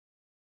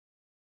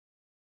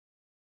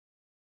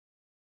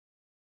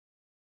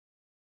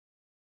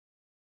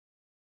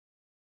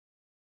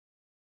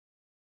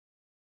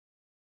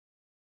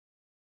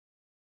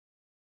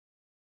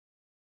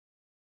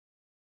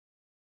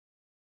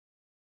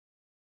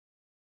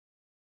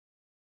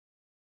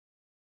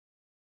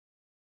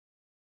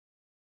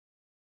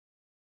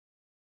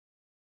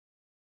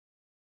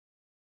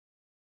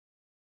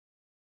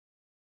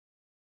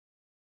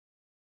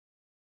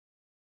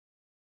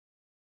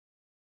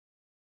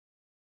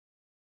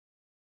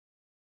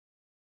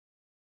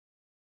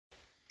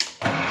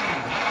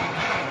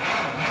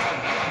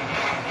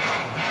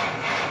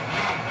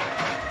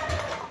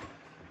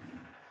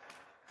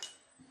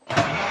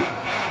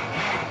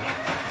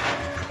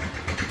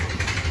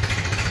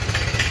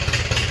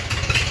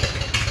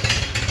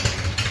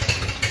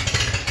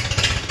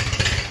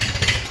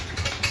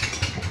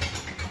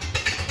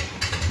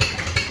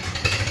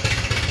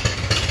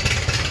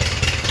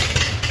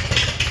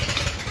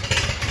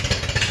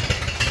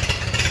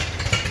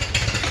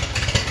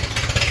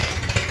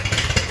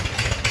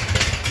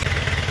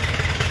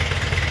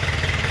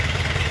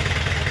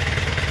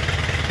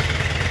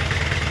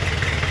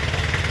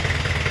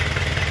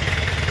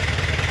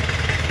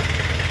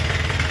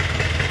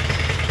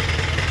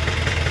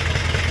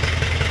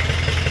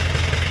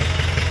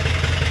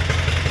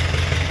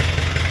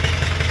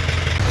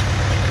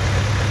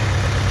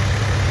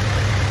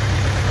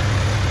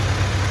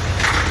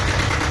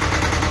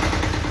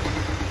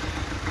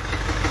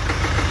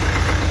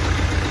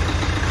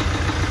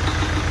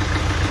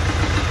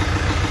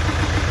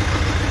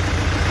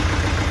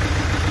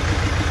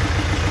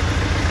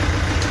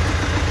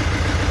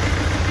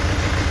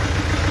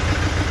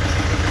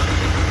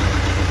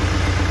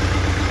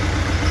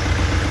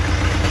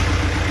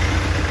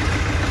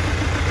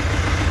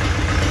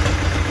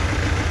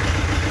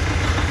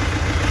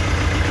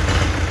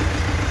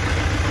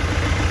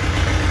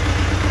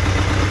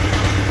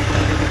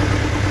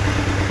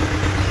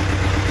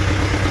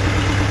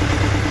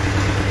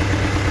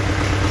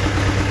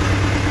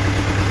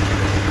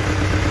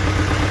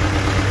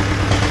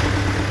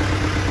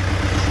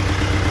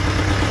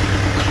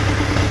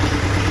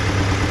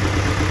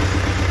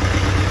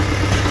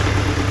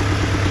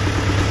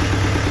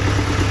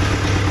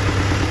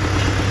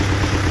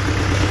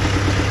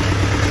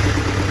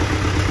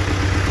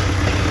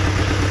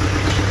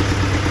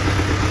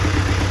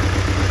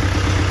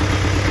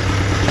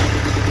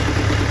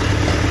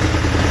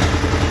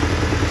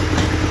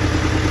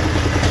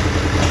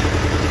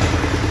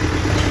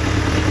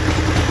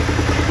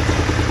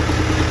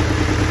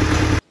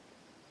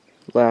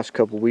Last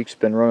couple weeks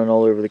been running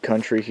all over the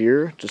country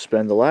here to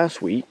spend the last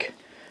week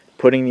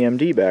putting the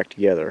MD back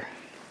together.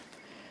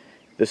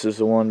 This is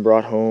the one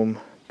brought home,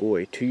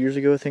 boy, 2 years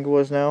ago I think it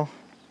was now.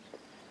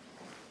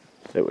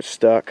 That was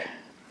stuck.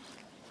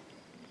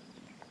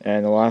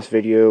 And the last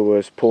video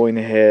was pulling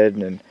the head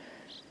and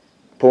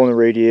pulling the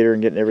radiator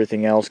and getting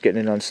everything else,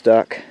 getting it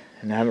unstuck.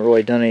 And I haven't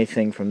really done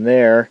anything from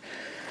there.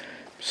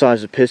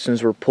 Besides the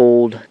pistons were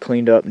pulled,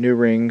 cleaned up, new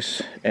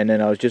rings, and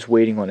then I was just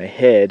waiting on a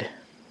head.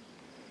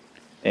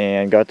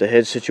 And got the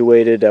head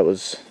situated. That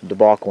was a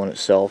debacle in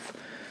itself.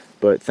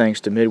 But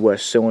thanks to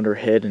Midwest Cylinder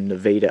Head in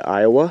Nevada,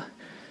 Iowa,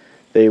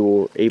 they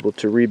were able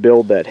to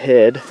rebuild that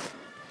head,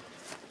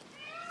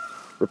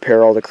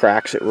 repair all the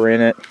cracks that were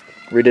in it,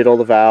 redid all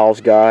the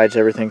valves, guides,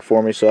 everything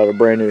for me, so I have a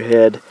brand new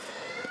head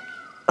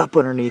up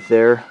underneath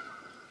there.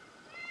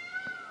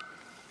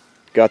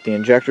 Got the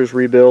injectors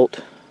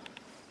rebuilt,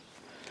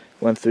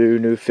 went through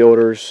new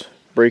filters,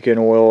 break-in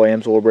oil,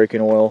 AMSOIL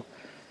break-in oil,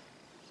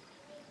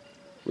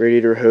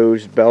 radiator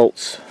hose,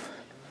 belts,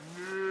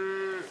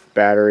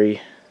 battery,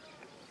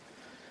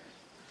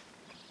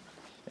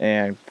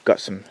 and got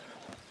some,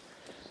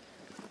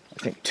 I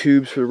think,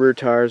 tubes for the rear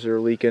tires that are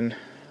leaking.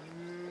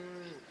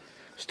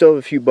 Still have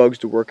a few bugs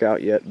to work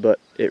out yet, but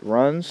it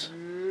runs,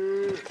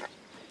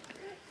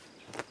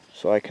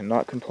 so I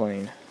cannot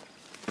complain,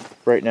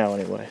 right now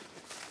anyway.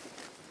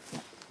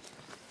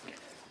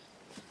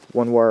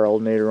 One wire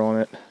alternator on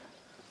it,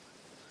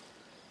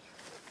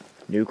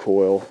 new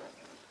coil,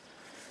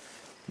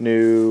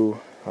 new,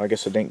 I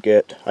guess I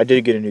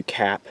did get a new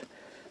cap,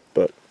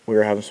 but we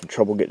were having some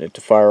trouble getting it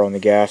to fire on the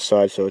gas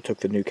side, so I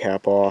took the new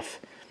cap off.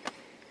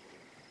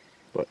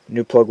 But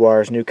new plug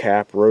wires, new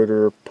cap,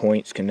 rotor,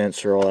 points,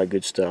 condenser, all that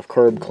good stuff.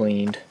 Carb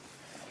cleaned.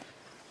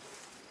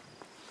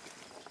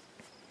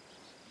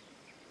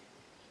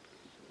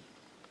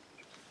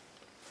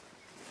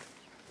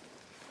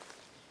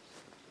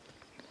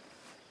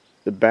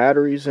 The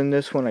batteries in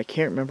this one, I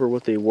can't remember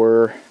what they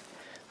were.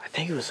 I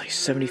think it was like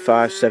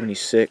 75,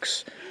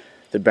 76.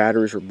 The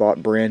batteries were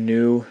bought brand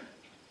new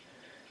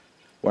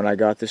when I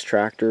got this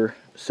tractor.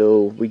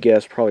 So we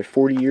guess probably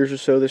 40 years or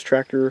so this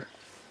tractor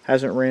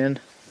hasn't ran.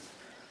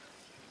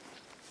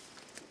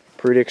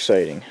 Pretty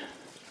exciting.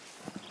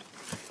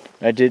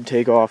 I did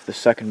take off the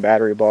second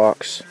battery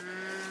box.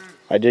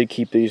 I did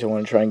keep these. I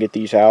want to try and get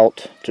these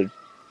out to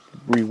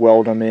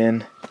re-weld them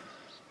in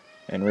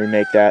and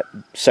remake that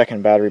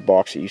second battery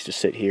box that used to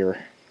sit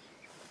here.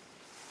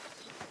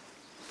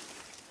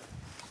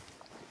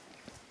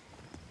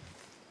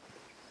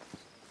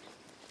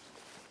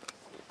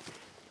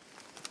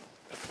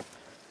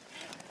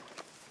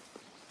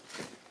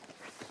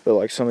 But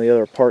like some of the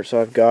other parts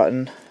I've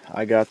gotten,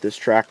 I got this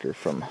tractor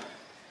from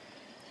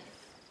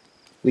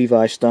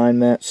Levi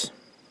Steinmetz,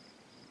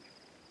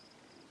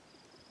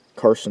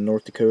 Carson,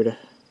 North Dakota.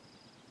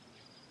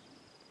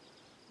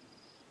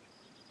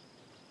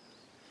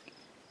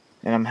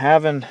 And I'm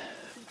having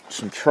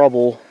some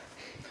trouble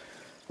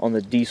on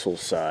the diesel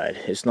side.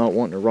 It's not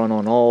wanting to run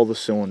on all the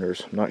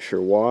cylinders. I'm not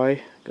sure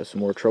why. Got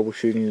some more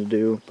troubleshooting to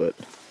do, but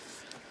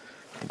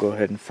I'll go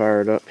ahead and fire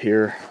it up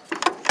here.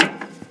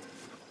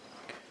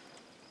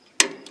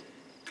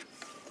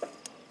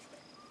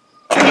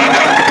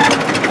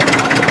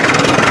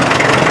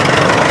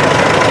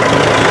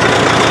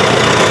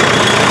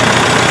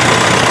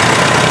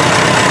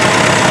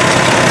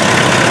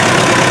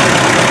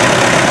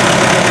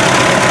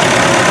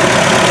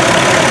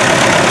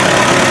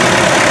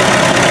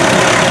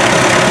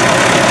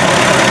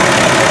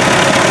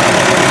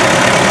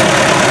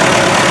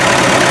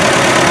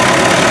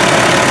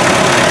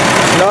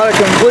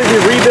 Completely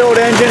rebuilt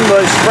engine,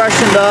 but it's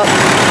freshened up,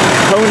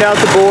 honed out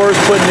the bores,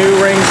 put new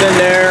rings in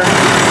there.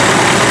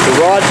 The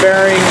rod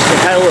bearings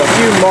had a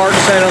few marks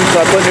in them,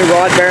 so I put new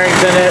rod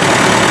bearings in it.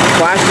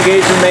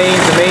 Plasticated the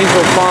mains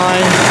were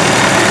fine,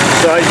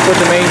 so I just put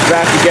the mains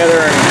back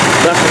together and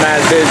left them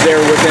as is. They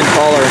were within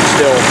tolerance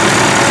still,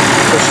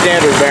 for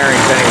standard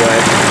bearings anyway.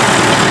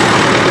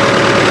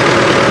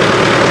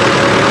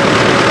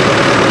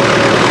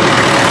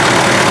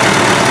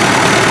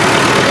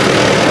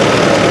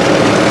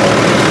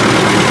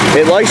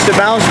 It likes to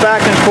bounce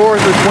back and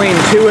forth between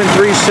 2 and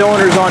 3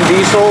 cylinders on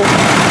diesel.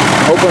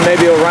 Hoping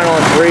maybe it'll run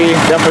on 3.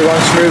 Definitely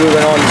runs smoother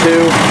than on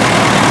 2.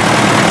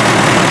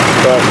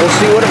 But we'll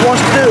see what it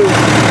wants to do.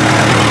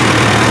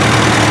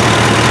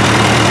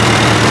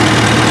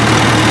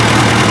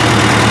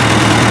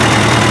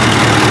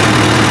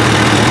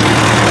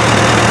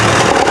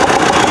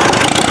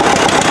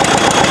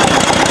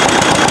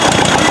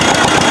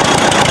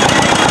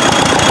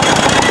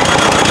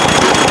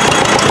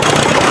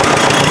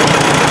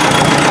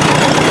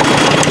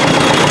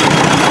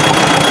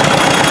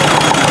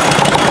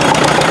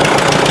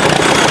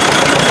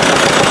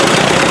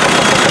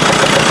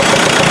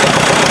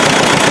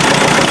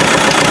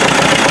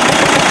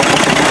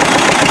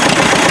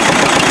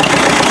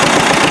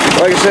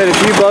 Like I said, a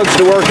few bugs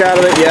to work out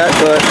of it yet,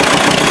 but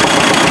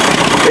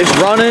it's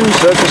running,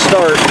 so it's a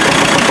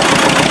start.